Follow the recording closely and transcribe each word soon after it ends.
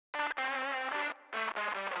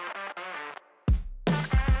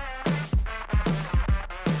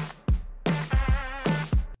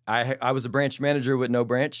I was a branch manager with no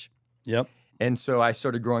branch. Yep. And so I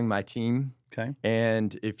started growing my team. Okay.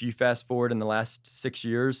 And if you fast forward in the last 6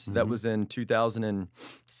 years, that was in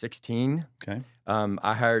 2016. Okay.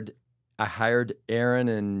 I hired Aaron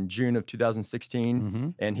in June of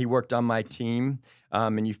 2016, and he worked on my team.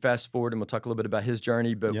 And you fast forward, and we'll talk a little bit about his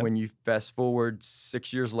journey. But when you fast forward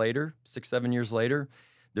 6 years later, 7 years later,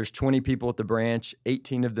 there's 20 people at the branch.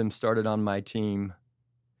 18 of them started on my team,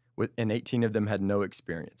 and 18 of them had no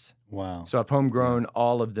experience. Wow. So I've homegrown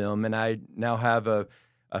all of them, and I now have a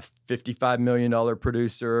 $55 million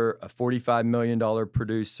producer, a $45 million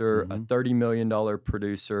producer, a $30 million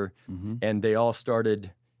producer, and they all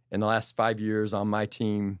started in the last 5 years on my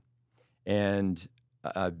team. And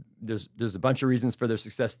there's a bunch of reasons for their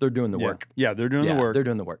success. They're doing the work. Yeah, they're doing the work. They're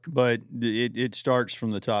doing the work. But it starts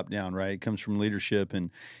from the top down, right? It comes from leadership.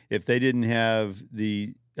 And if they didn't have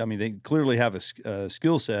they clearly have a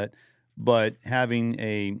skill set, but having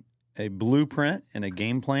a blueprint and a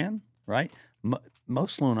game plan, right?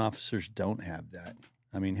 Most loan officers don't have that.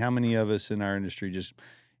 I mean, how many of us in our industry just,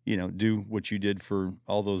 do what you did for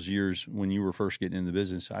all those years when you were first getting in the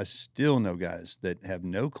business? I still know guys that have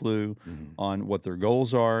no clue on what their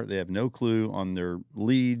goals are. They have no clue on their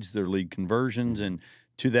leads, their lead conversions. And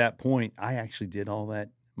to that point, I actually did all that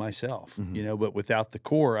myself, but without the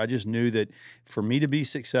core, I just knew that for me to be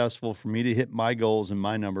successful, for me to hit my goals and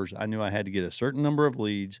my numbers, I knew I had to get a certain number of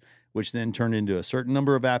leads, which then turned into a certain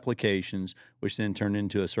number of applications, which then turned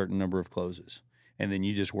into a certain number of closes. And then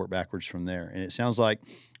you just work backwards from there. And it sounds like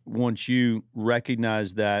once you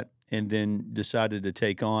recognize that and then decided to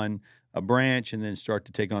take on a branch and then start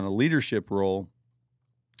to take on a leadership role,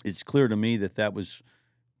 it's clear to me that that was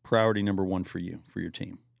priority number one for you, for your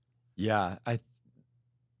team. Yeah, I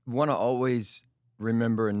want to always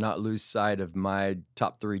remember and not lose sight of my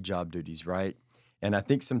top 3 job duties, right? And I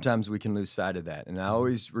think sometimes we can lose sight of that. And I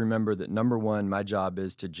always remember that number 1, my job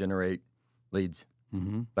is to generate leads.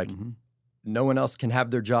 No one else can have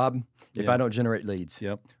their job if I don't generate leads.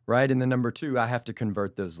 Right? And then number 2, I have to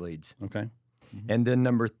convert those leads. Okay. And then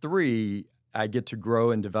number 3, I get to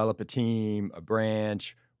grow and develop a team, a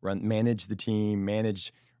branch, manage the team,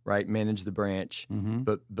 manage the branch.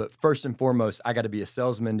 But first and foremost, I got to be a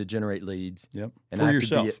salesman to generate leads. And I have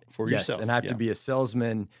yourself. And I have to be a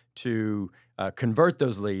salesman to convert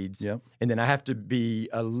those leads. And then I have to be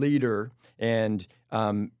a leader, and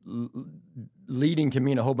leading can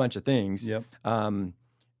mean a whole bunch of things.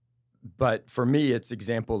 But for me, it's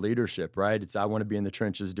example leadership, right? It's I want to be in the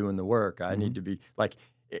trenches doing the work. I need to be like,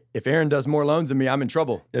 if Aaron does more loans than me, I'm in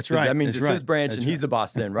trouble. That's right. That means it's his branch and he's the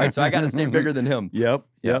boss then, right? So I got to stay bigger than him.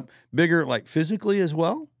 Bigger, like physically as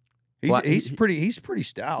well. He's pretty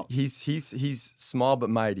stout. He's small but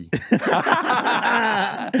mighty.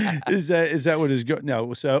 Is that what his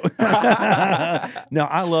no? So no,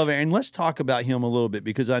 I love it, and let's talk about him a little bit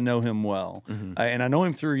because I know him well, and I know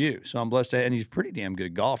him through you. So I'm blessed and he's a pretty damn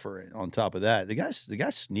good golfer. On top of that, the guy's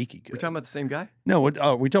sneaky good. We're talking about the same guy? No, we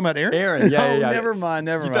talking about Aaron? Aaron, yeah. Never mind.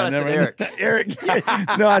 You thought I said Eric? Eric.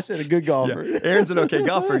 No, I said a good golfer. Aaron's an okay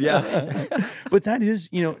golfer. Yeah, but that is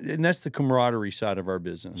and that's the camaraderie side of our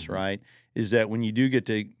business, right? Is that when you do get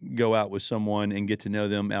to go out with someone and get to know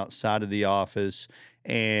them outside of the office,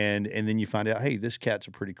 and then you find out, hey, this cat's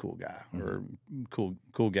a pretty cool guy or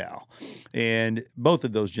cool gal. And both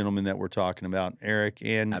of those gentlemen that we're talking about, Eric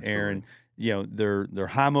and Aaron, they're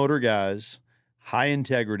high motor guys, high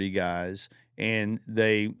integrity guys, and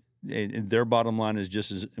their bottom line is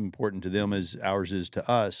just as important to them as ours is to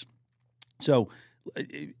us. So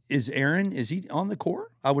is he on the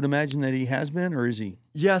core? I would imagine that he has been, or is he?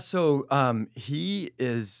 Yeah, so he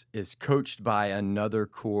is coached by another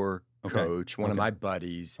core coach, one of my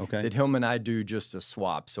buddies, that him and I do just a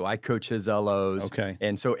swap. So I coach his LOs.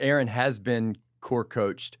 And so Aaron has been core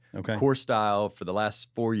coached, core style for the last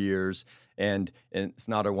 4 years. And it's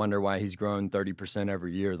not a wonder why he's grown 30%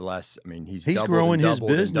 every year. He's growing his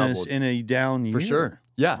business in a down year. For sure.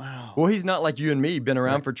 Yeah. Wow. Well, he's not like you and me, been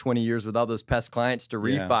around for 20 years with all those past clients to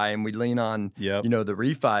refi, and we lean on, the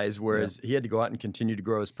refis, whereas he had to go out and continue to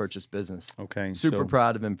grow his purchase business. Super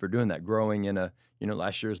proud of him for doing that, growing in a,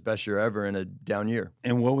 last year's best year ever in a down year.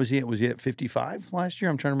 And what was he at? Was he at 55 last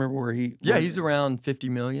year? I'm trying to remember where he... Yeah, he's around 50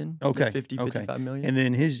 million. 55 million. And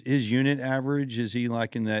then his unit average, is he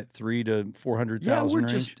like in that 300,000 to 400,000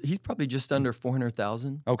 range? He's probably just under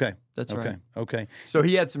 400,000. That's right. Okay. So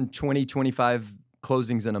he had some 25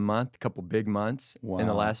 closings in a month, a couple big months in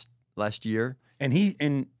the last year.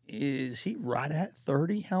 And is he right at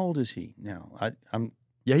 30? How old is he now?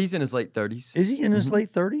 Yeah, he's in his late 30s. Is he in his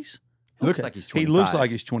late 30s? He looks like he's 25. He looks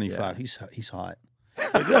like he's 25. Yeah. He's hot.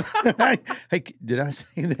 Hey, did I say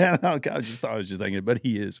that? Oh, God, I was just thinking it, but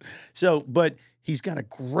he is. So, but he's got a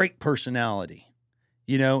great personality,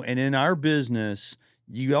 and in our business,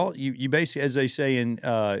 you basically, as they say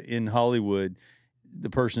in Hollywood, the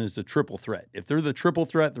person is the triple threat. If they're the triple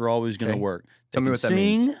threat, they're always going to work. Tell me what that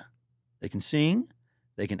means. They can sing,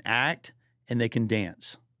 they can act, and they can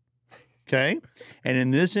dance. Okay? And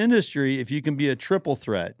in this industry, if you can be a triple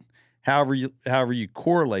threat, however you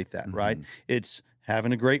correlate that, right? It's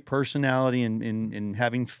having a great personality and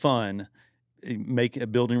having fun,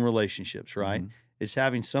 building relationships, right? It's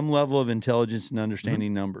having some level of intelligence and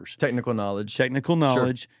understanding numbers. Technical knowledge. Sure.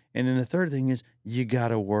 And then the third thing is you got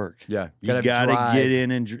to work. Yeah. You got to get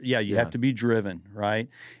in and, you have to be driven, right?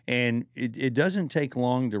 And it doesn't take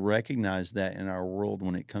long to recognize that in our world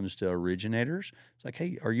when it comes to originators. It's like,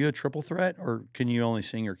 hey, are you a triple threat, or can you only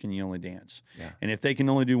sing, or can you only dance? Yeah. And if they can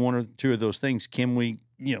only do one or two of those things, can we,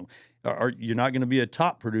 you're not going to be a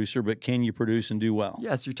top producer, but can you produce and do well?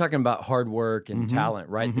 Yes, you're talking about hard work and talent,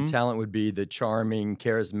 right? The talent would be the charming,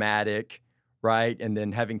 charismatic, right? And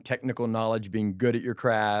then having technical knowledge, being good at your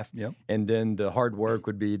craft. Yep. And then the hard work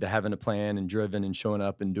would be the having a plan and driven and showing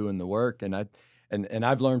up and doing the work. And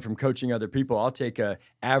I've learned from coaching other people, I'll take a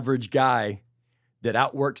average guy that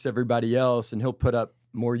outworks everybody else, and he'll put up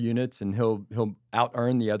more units, and he'll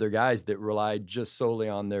out-earn the other guys that relied just solely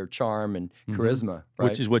on their charm and charisma, right?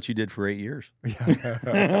 Which is what you did for 8 years.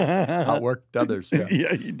 Outworked others. Yeah.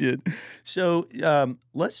 Yeah, you did. So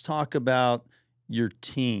let's talk about your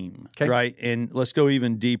team, right? And let's go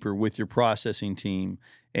even deeper with your processing team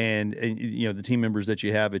and the team members that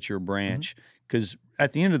you have at your branch, because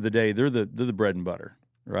at the end of the day, they're the bread and butter,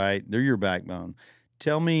 right? They're your backbone.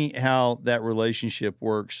 Tell me how that relationship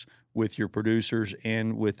works with your producers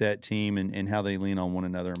and with that team, and how they lean on one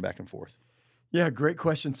another and back and forth. Yeah, great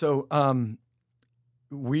question. So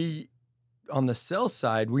we, on the sales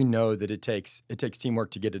side, we know that it takes teamwork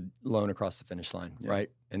to get a loan across the finish line, right?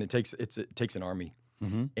 And it takes an army.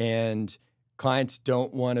 And clients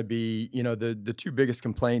don't want to be, the two biggest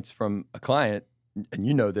complaints from a client, and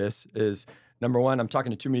you know this, is number one, I'm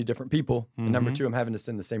talking to too many different people. And number two, I'm having to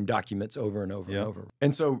send the same documents over and over and over.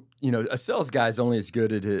 And so, a sales guy is only as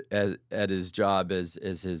good at his job as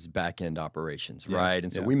his back end operations, right?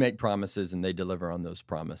 And so we make promises, and they deliver on those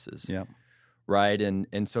promises, right?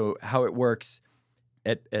 And so how it works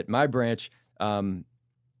at my branch, I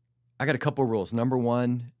got a couple rules. Number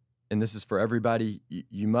one, and this is for everybody,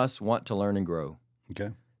 you must want to learn and grow.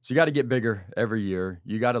 Okay. So you got to get bigger every year.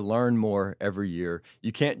 You got to learn more every year.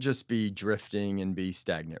 You can't just be drifting and be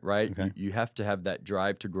stagnant, right? Okay. You have to have that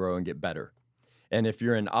drive to grow and get better. And if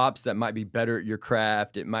you're in ops, that might be better at your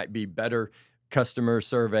craft. It might be better customer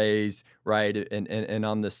surveys, right? And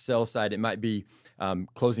on the sales side, it might be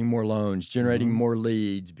closing more loans, generating more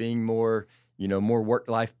leads, being more, more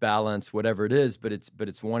work-life balance, whatever it is, but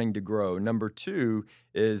it's wanting to grow. Number two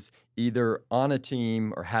is either on a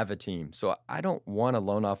team or have a team. So I don't want a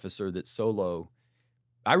loan officer that's solo.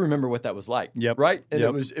 I remember what that was like, right? And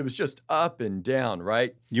it was just up and down,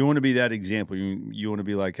 right? You want to be that example. You want to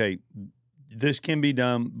be like, hey, this can be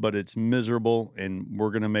done, but it's miserable, and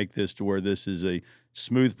we're going to make this to where this is a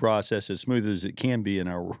smooth process, as smooth as it can be in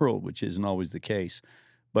our world, which isn't always the case.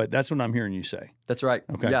 But that's what I'm hearing you say. That's right.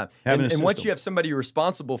 Okay. Yeah. And once you have somebody you're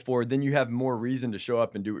responsible for, then you have more reason to show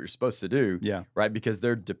up and do what you're supposed to do. Yeah. Right. Because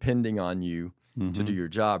they're depending on you to do your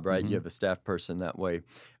job. Right. You have a staff person that way.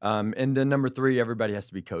 And then number three, everybody has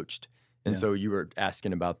to be coached. And so you were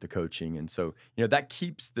asking about the coaching. And so, that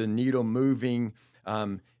keeps the needle moving.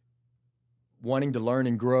 Wanting to learn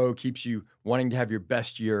and grow keeps you wanting to have your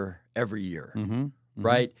best year every year.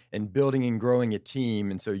 Right. And building and growing a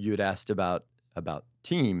team. And so you had asked about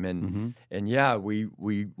team, and and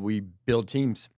we build teams.